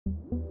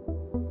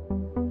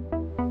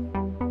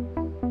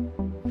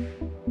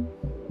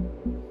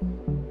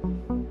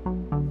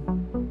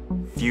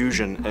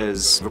fusion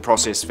is the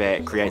process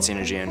that creates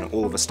energy in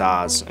all of the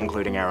stars,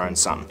 including our own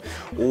sun.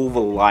 All the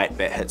light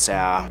that hits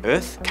our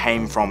Earth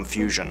came from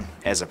fusion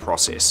as a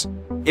process.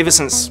 Ever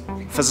since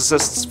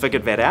physicists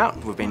figured that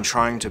out, we've been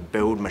trying to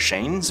build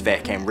machines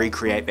that can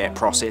recreate that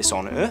process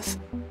on Earth.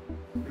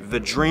 The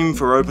dream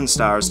for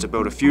OpenStar is to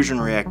build a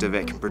fusion reactor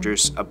that can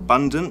produce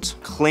abundant,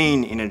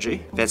 clean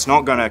energy that's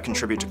not going to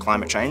contribute to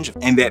climate change,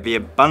 and that the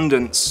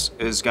abundance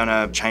is going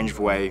to change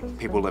the way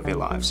people live their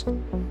lives.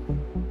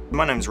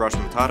 My name is Raj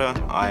Matata.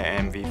 I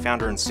am the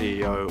founder and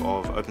CEO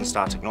of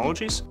OpenStar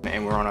Technologies,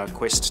 and we're on a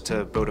quest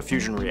to build a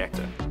fusion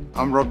reactor.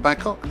 I'm Rod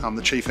Babcock. I'm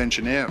the Chief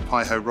Engineer at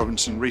Pi-Ho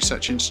Robinson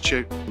Research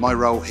Institute. My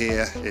role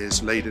here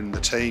is leading the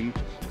team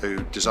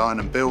who design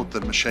and build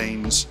the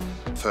machines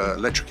for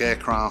electric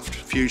aircraft,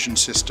 fusion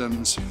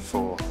systems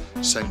for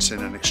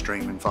sensing and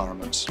extreme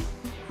environments.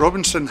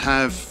 Robinson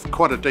have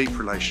quite a deep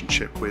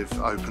relationship with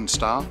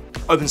OpenStar.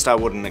 OpenStar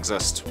wouldn't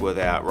exist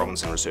without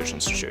Robinson Research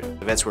Institute.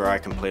 That's where I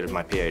completed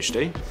my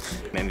PhD,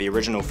 and the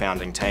original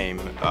founding team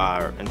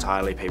are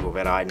entirely people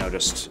that I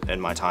noticed in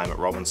my time at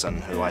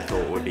Robinson who I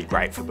thought would be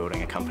great for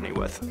building a company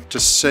with. To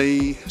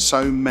see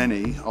so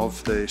many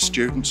of the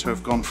students who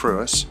have gone through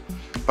us,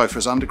 both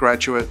as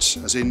undergraduates,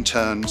 as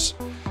interns,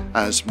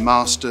 as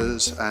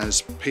masters,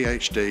 as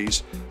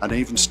PhDs, and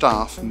even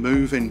staff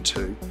move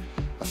into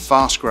a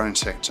fast-growing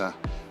sector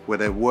where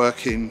they're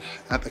working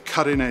at the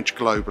cutting edge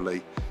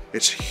globally.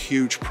 It's a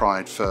huge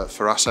pride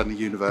for us and the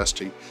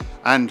university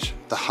and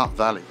the Hutt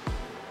Valley.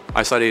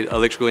 I studied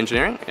electrical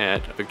engineering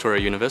at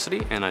Victoria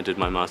University and I did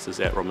my Masters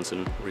at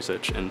Robinson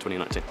Research in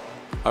 2019.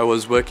 I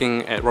was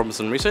working at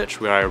Robinson Research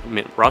where I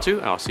met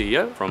Ratu, our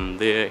CEO. From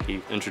there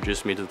he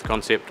introduced me to the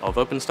concept of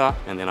OpenStar,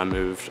 and then I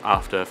moved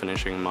after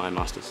finishing my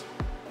Masters.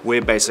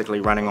 We're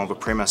basically running on the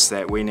premise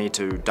that we need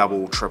to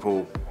double,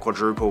 triple,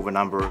 quadruple the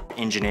number of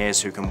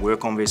engineers who can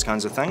work on these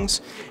kinds of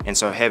things. And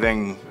so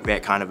having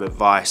that kind of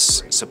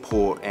advice,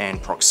 support and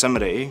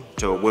proximity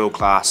to a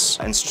world-class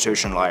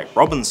institution like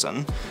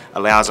Robinson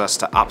allows us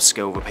to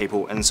upskill the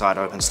people inside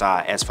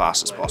OpenStar as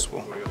fast as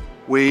possible.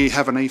 We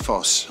have an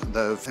ethos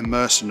of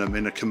immersing them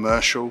in a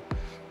commercial,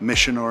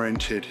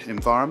 mission-oriented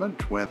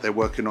environment where they're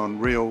working on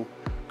real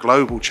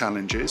global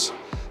challenges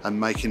and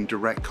making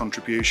direct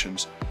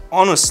contributions.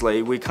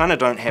 Honestly, we kind of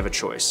don't have a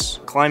choice.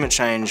 Climate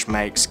change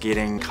makes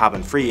getting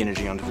carbon-free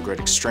energy onto the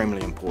grid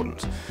extremely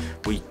important.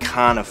 We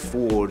can't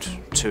afford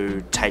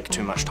to take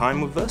too much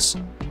time with this.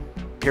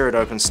 Here at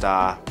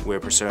OpenStar, we're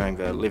pursuing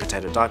the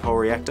levitated dipole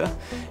reactor,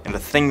 and the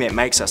thing that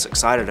makes us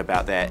excited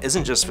about that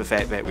isn't just the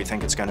fact that we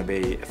think it's going to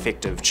be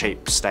effective,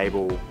 cheap,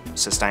 stable,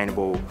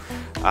 sustainable,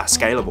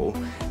 scalable,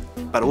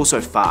 but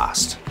also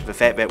fast. The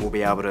fact that we'll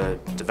be able to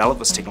develop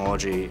this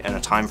technology in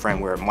a time frame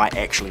where it might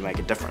actually make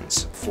a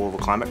difference for the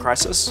climate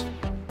crisis,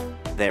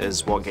 that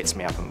is what gets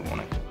me up in the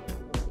morning.